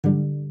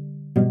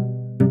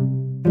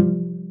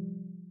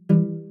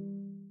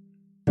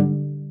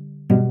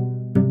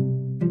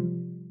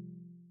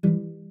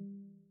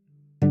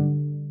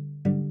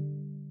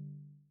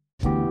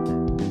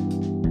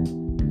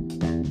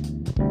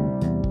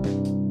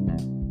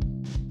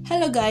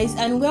Hello guys,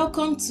 and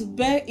welcome to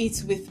Bear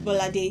It with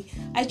Bolade.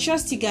 I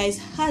trust you guys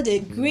had a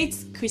great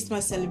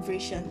Christmas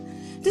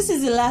celebration. This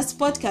is the last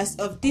podcast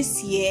of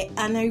this year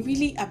and I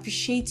really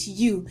appreciate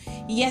you.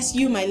 Yes,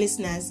 you my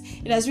listeners.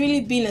 It has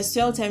really been a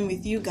swell time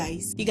with you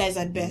guys. You guys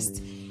are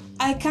best.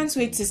 I can't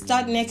wait to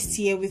start next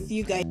year with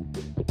you guys.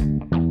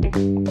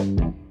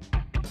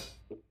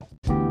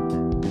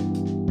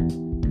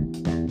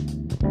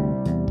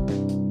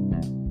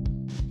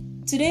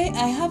 Today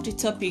I have the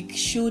topic,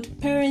 should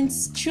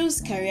parents choose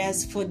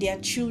careers for their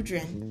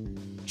children?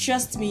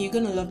 Trust me, you're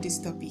gonna love this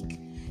topic.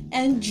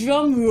 And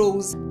drum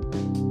rolls.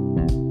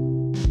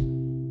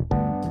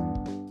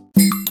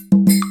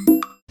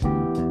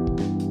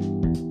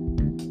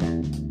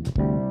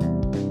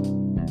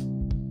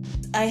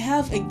 I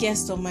have a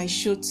guest on my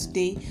show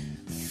today,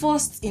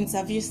 first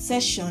interview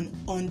session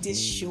on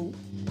this show.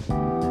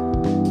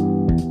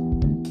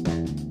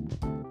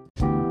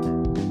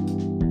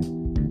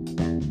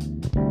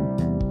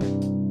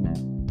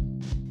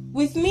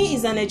 With me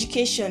is an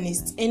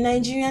educationist, a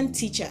Nigerian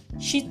teacher.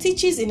 She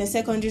teaches in a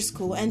secondary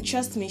school and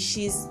trust me,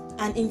 she's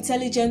an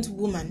intelligent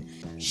woman.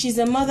 She's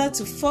a mother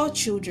to 4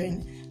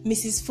 children,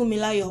 Mrs.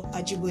 Fumilayo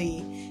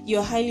Ajiboye.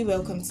 You're highly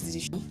welcome to the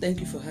show.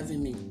 Thank you for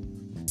having me.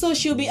 So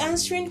she'll be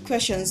answering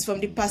questions from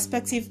the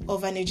perspective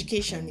of an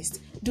educationist.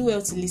 Do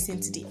well to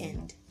listen to the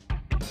end.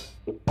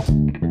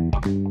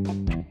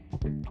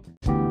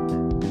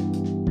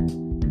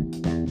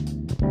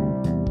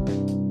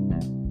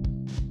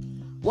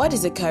 What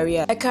is a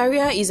career? A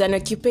career is an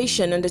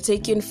occupation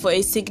undertaken for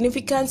a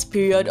significant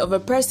period of a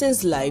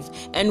person's life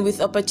and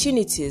with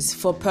opportunities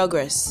for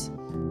progress.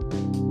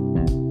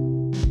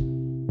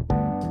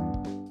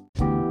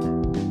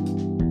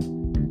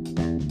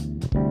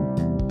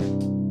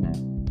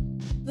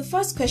 The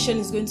first question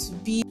is going to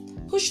be,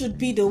 who should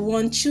be the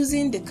one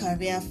choosing the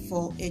career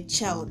for a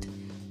child?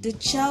 The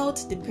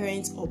child, the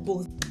parents, or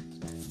both?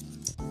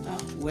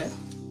 Well,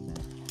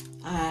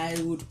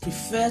 I would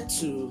prefer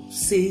to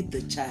say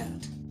the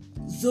child,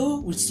 though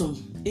with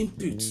some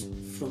input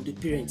from the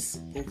parents,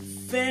 or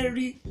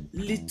very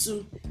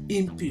little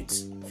input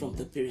from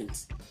the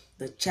parents.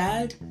 The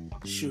child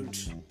should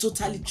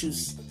totally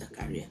choose the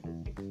career.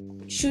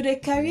 Should a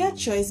career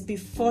choice be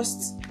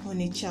forced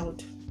on a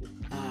child?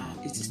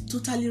 It is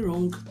totally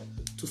wrong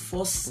to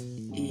force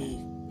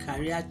a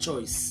career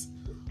choice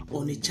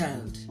on a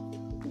child.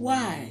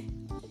 Why?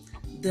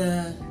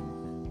 The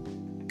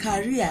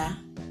career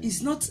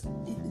is not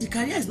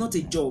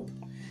a job.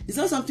 It's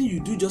not something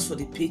you do just for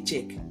the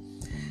paycheck.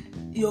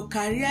 Your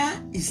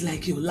career is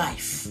like your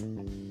life.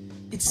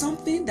 It's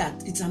something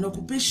that it's an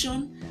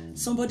occupation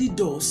somebody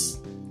does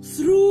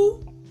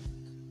through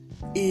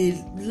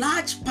a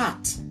large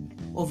part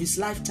of his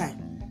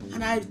lifetime.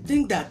 And I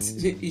think that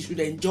he should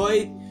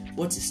enjoy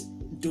what he's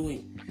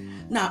doing.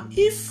 Now,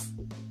 if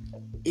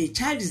a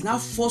child is now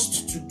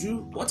forced to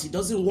do what he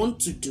doesn't want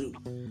to do,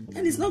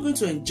 then he's not going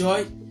to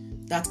enjoy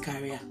that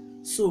career.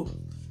 So,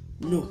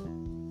 no.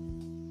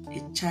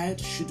 A child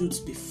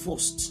shouldn't be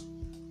forced,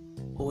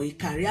 or a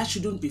career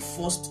shouldn't be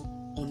forced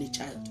on a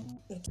child.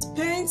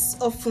 Parents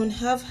often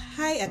have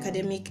high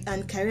academic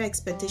and career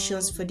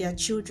expectations for their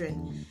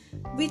children,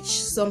 which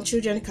some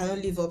children cannot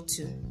live up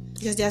to.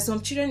 Because there are some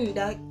children in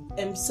that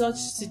such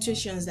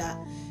situations that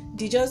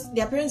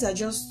their parents are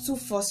just too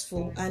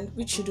forceful, and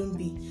which shouldn't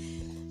be.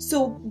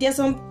 So there are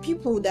some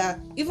people that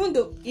even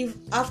though if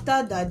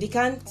after that they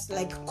can't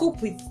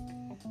cope with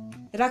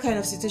that kind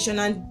of situation,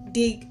 and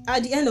they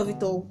at the end of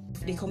it all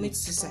they commit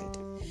suicide.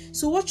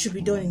 So what should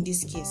be done in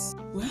this case?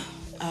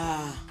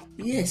 Well,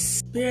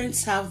 yes,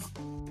 parents have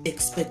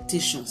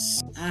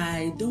expectations.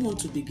 I don't want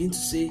to begin to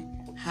say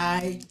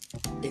high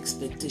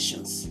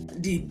expectations.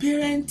 The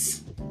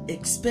parent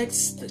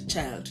expects the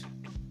child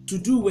to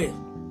do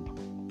well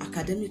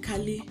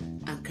academically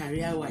and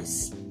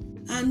career-wise,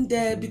 and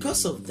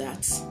because of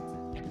that,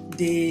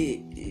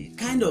 they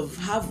kind of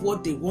have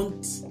what they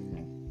want,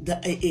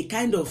 a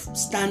kind of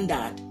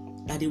standard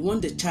that they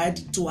want the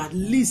child to at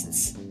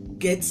least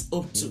get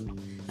up to,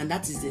 and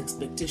that is the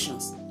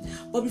expectations.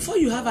 But before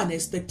you have an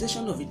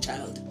expectation of a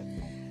child,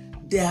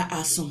 there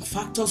are some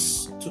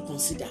factors to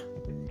consider.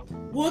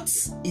 What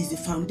is the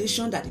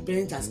foundation that the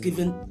parent has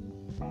given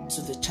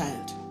to the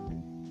child?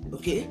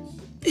 Okay?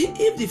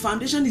 If the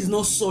foundation is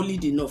not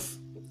solid enough,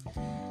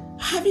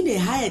 having a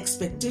high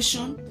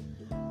expectation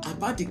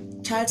about the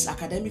child's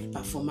academic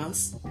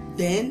performance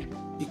then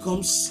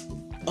becomes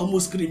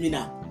almost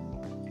criminal.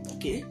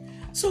 Okay?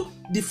 So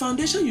the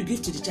foundation you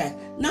give to the child.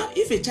 Now,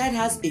 if a child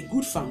has a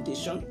good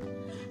foundation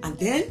and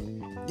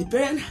then the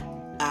parent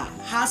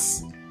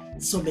has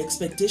some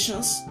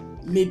expectations,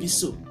 maybe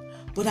so.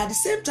 But at the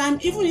same time,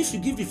 even if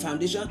you give the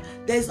foundation,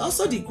 there is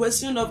also the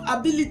question of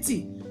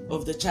ability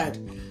of the child.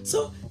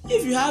 So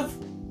if you have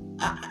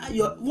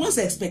one's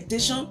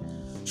expectation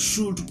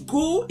should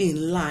go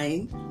in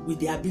line with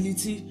the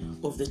ability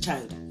of the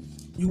child.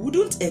 You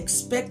wouldn't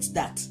expect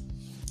that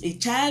a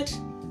child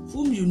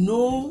whom you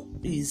know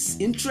his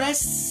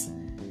interests,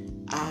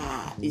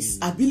 his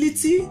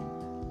ability,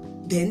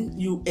 then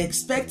you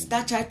expect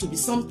that child to be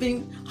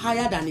something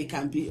higher than it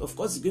can be. Of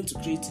course, it's going to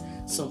create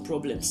some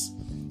problems.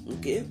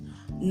 Okay,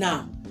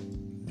 now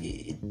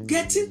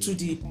getting to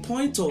the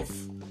point of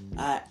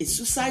a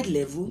suicide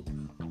level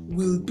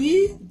will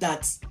be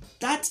that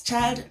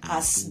child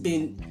has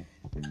been,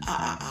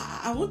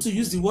 I want to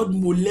use the word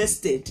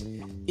molested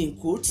in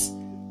quotes,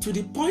 to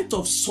the point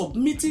of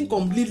submitting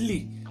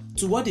completely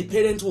to what the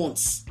parent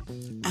wants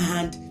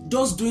and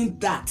just doing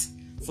that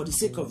for the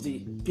sake of the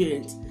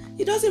parent.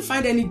 He doesn't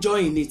find any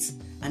joy in it,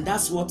 and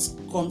that's what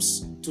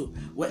comes to,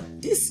 well,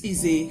 this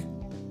is a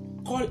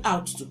call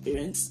out to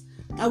parents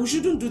that we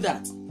shouldn't do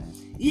that.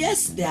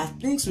 Yes, there are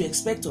things we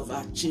expect of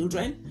our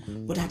children,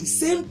 but at the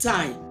same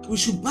time, we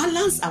should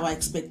balance our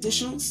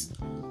expectations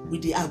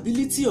with the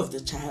ability of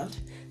the child,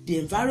 the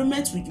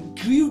environment we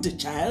give the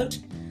child,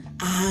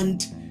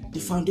 and the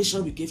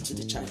foundation we give to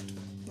the child.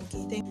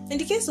 Okay, thank you. In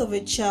the case of a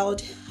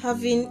child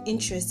having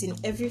interest in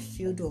every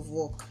field of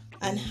work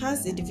and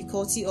has a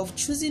difficulty of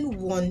choosing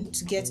one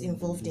to get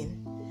involved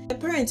in, a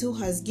parent who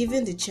has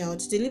given the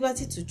child the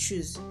liberty to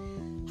choose,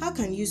 how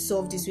can you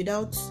solve this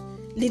without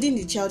leading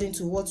the child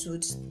into what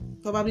would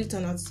probably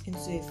turn out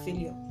into a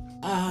failure?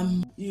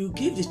 You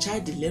give the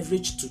child the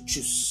leverage to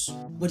choose,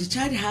 but the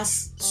child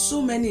has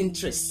so many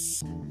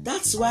interests.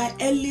 That's why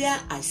earlier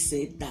I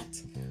said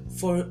that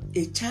for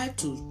a child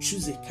to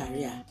choose a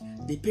career,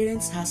 the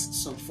parents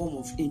has some form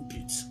of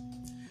input.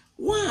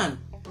 One,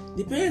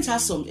 the parents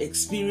has some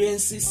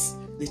experiences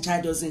the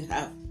child doesn't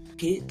have.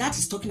 Okay, that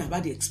is talking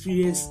about the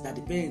experience that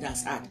the parent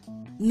has had.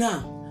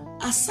 Now,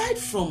 aside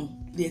from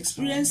the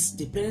experience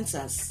the parents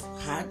has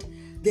had,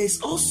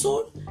 there's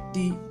also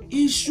the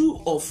issue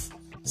of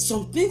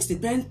some things the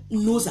parent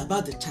knows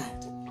about the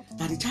child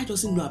that the child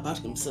doesn't know about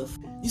himself.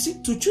 You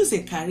see, to choose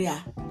a career,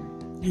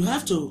 you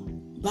have to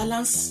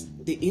balance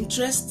the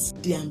interests,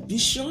 the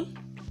ambition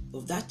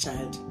of that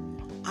child,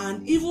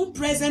 and even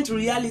present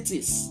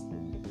realities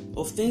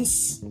of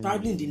things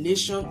probably in the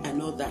nation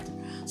and all that.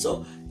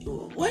 So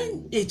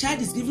when a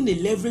child is given a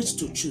leverage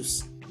to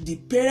choose, the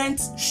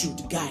parents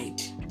should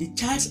guide. The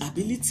child's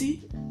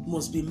ability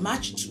must be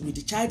matched with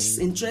the child's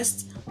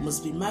interest,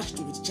 must be matched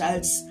with the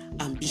child's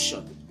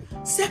ambition.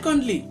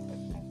 Secondly,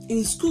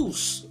 in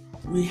schools,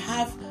 we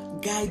have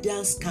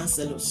guidance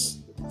counselors,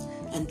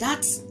 and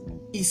that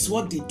is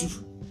what they do.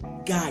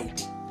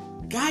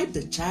 Guide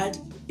the child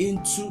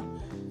into,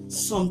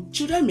 some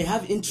children may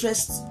have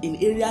interests in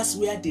areas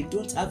where they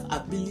don't have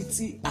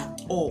ability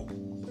at all.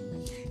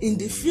 In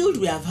the field,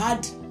 we have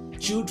had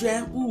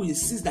children who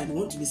insist that they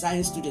want to be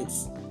science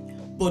students,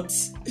 but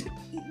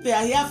they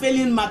are here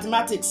failing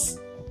mathematics.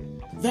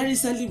 Very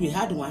recently we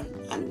had one,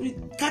 and we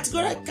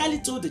categorically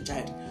told the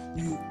child,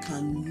 you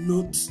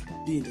cannot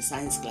be in the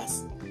science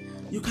class.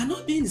 You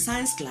cannot be in the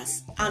science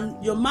class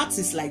and your maths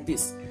is like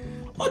this.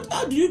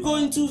 How do you go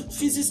into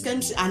physics,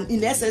 chemistry, and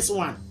in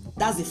SS1?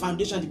 That's the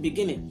foundation, the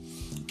beginning.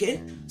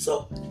 Okay,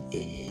 so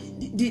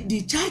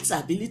the child's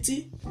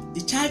ability,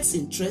 the child's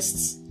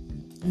interests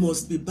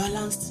must be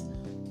balanced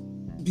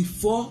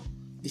before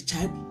the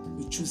child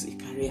will choose a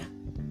career.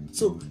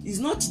 So it's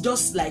not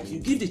just like you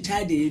give the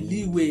child a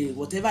leeway,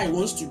 whatever he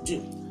wants to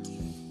do.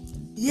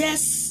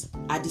 Yes,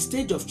 at the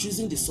stage of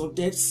choosing the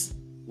subjects,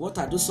 what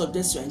are those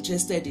subjects you're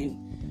interested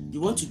in? You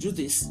want to do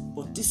this,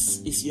 but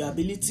this is your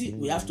ability.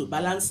 We have to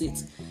balance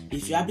it.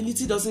 If your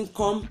ability doesn't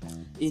come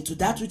into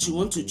that which you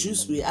want to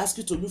choose, we ask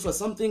you to look for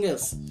something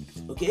else.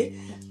 Okay?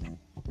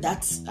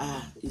 That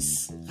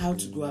is how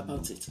to go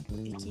about it.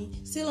 Okay.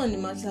 Still on the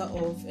matter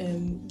of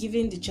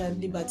giving the child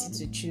liberty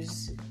to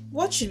choose,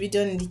 what should be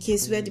done in the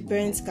case where the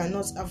parents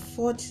cannot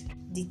afford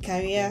the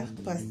career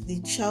path the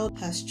child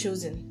has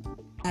chosen?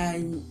 I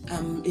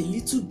am a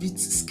little bit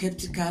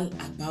skeptical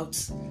about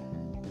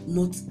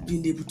not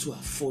being able to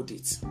afford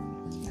it.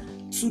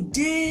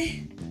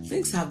 Today,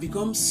 things have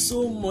become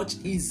so much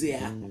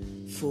easier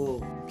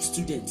for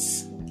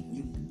students.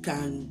 You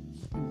can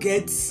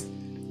get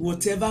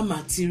whatever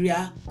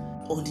material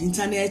on the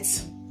internet,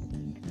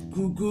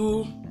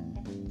 Google,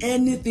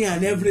 anything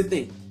and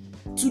everything.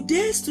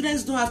 Today,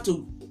 students don't have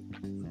to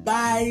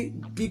buy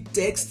big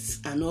texts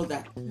and all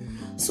that.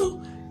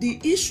 So the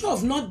issue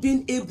of not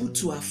being able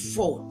to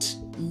afford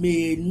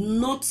may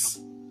not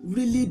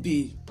really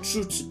be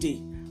true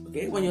today.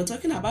 Okay, when you're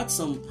talking about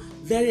some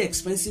very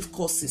expensive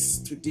courses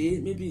today,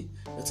 maybe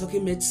you're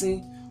talking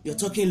medicine, you're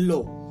talking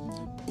law,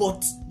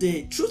 but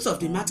the truth of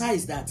the matter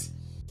is that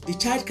the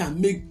child can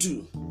make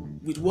do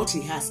with what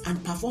he has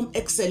and perform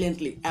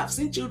excellently. I've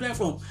seen children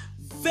from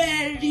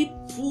very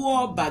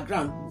poor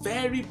background,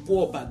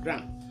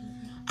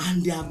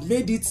 and they have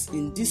made it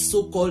in these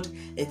so-called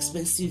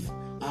expensive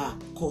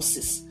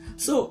courses.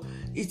 So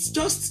it's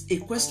just a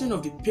question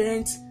of the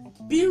parents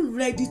being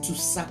ready to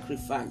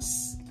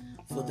sacrifice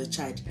for the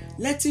child,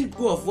 letting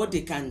go of what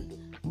they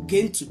can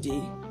gain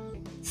today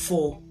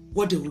for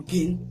what they will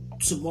gain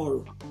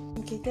tomorrow.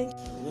 Okay, thank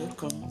you. You're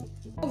welcome.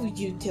 What would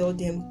you tell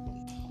them?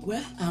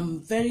 Well, I'm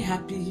very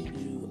happy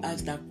you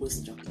asked that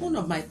question. One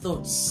of my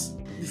thoughts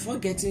before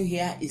getting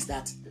here is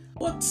that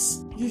what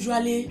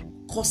usually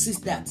causes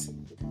that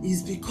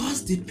is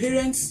because the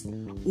parents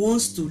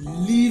wants to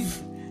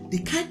live the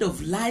kind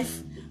of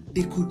life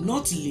they could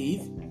not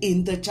live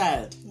in the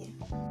child. Yeah.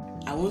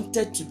 I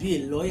wanted to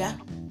be a lawyer.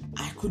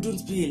 I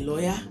couldn't be a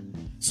lawyer,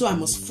 so I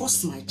must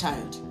force my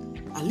child.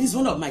 At least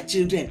one of my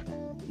children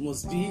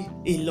must be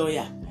a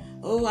lawyer.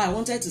 Oh, I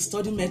wanted to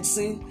study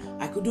medicine.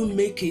 I couldn't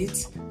make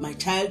it. My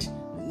child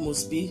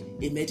must be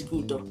a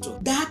medical doctor.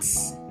 That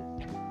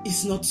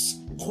is not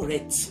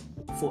correct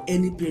for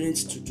any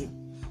parents to do.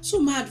 So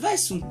my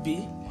advice would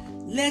be,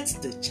 let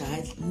the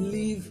child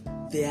live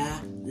their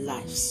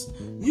lives.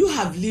 You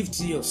have lived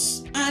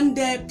yours. And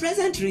the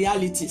present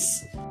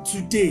realities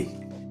today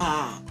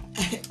are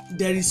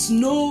there is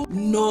no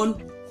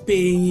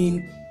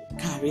non-paying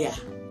career.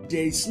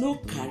 There is no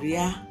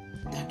career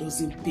that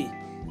doesn't pay.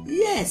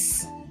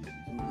 Yes,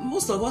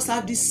 most of us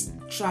have this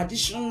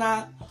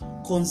traditional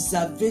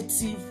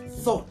conservative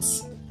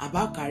thoughts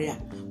about career.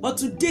 But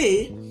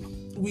today,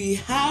 we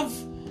have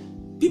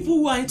people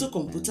who are into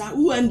computer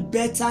who earn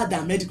better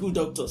than medical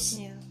doctors.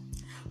 Yeah.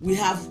 We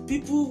have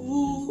people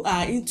who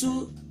are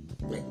into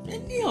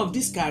many of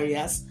these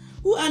careers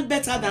who earn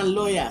better than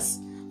lawyers.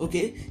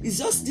 Okay, it's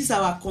just this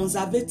our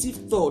conservative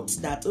thoughts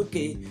that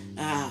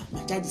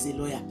my child is a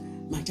lawyer,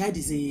 my child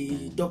is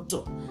a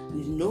doctor.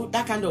 You know,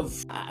 that kind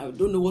of, I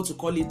don't know what to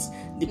call it,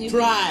 the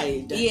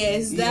pride.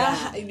 Yes,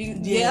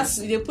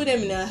 they put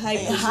them in a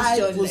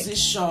high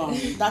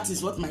position. That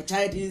is what my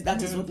child is.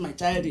 That is what my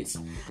child is.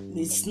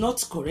 It's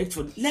not correct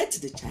for. Let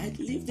the child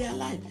live their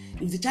life.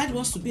 If the child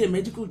wants to be a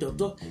medical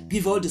doctor,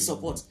 give all the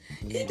support.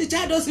 If the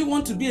child doesn't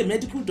want to be a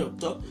medical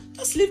doctor,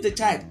 just leave the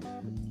child.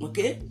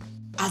 Okay?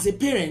 As a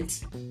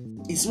parent,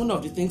 it's one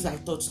of the things I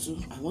thought too.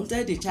 I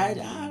wanted the child,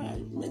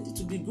 I meant it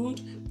to be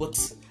good, but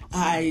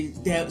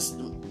there's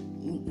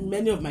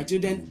many of my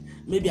children,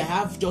 maybe I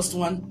have just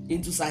one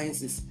into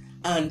sciences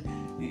and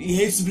he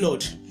hates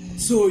blood,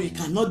 so he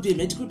cannot be a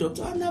medical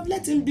doctor, and I've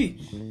let him be.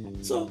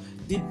 So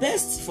the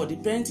best for the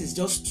parent is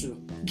just to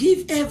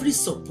give every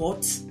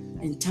support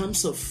in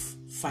terms of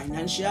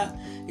financial,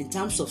 in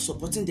terms of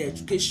supporting their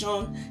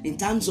education, in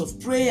terms of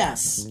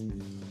prayers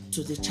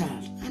to the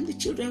child, and the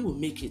children will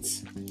make it.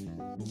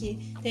 Okay,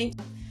 thank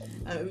you.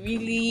 I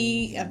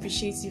really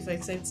appreciate you for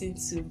accepting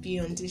to be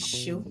on this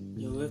show.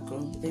 You're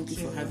welcome. Thank you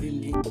for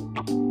having me.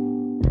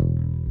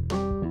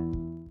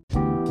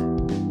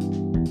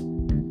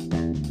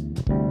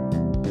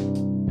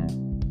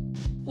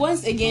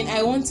 Once again,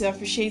 I want to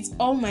appreciate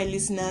all my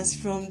listeners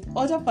from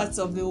other parts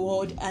of the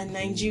world and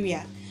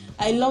Nigeria.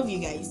 I love you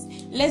guys.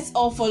 Let's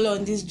all follow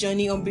on this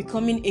journey on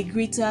becoming a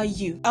greater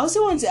you. I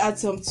also want to add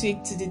some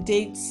tweak to the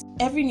dates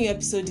every new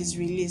episode is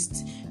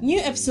released. New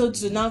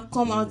episodes will now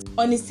come out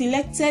on a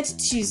selected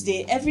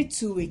Tuesday every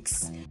 2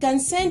 weeks. You can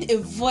send a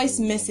voice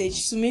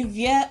message to me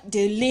via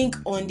the link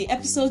on the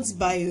episode's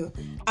bio.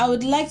 I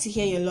would like to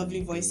hear your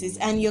lovely voices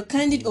and your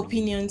candid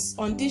opinions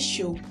on this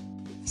show.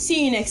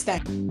 See you next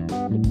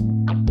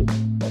time.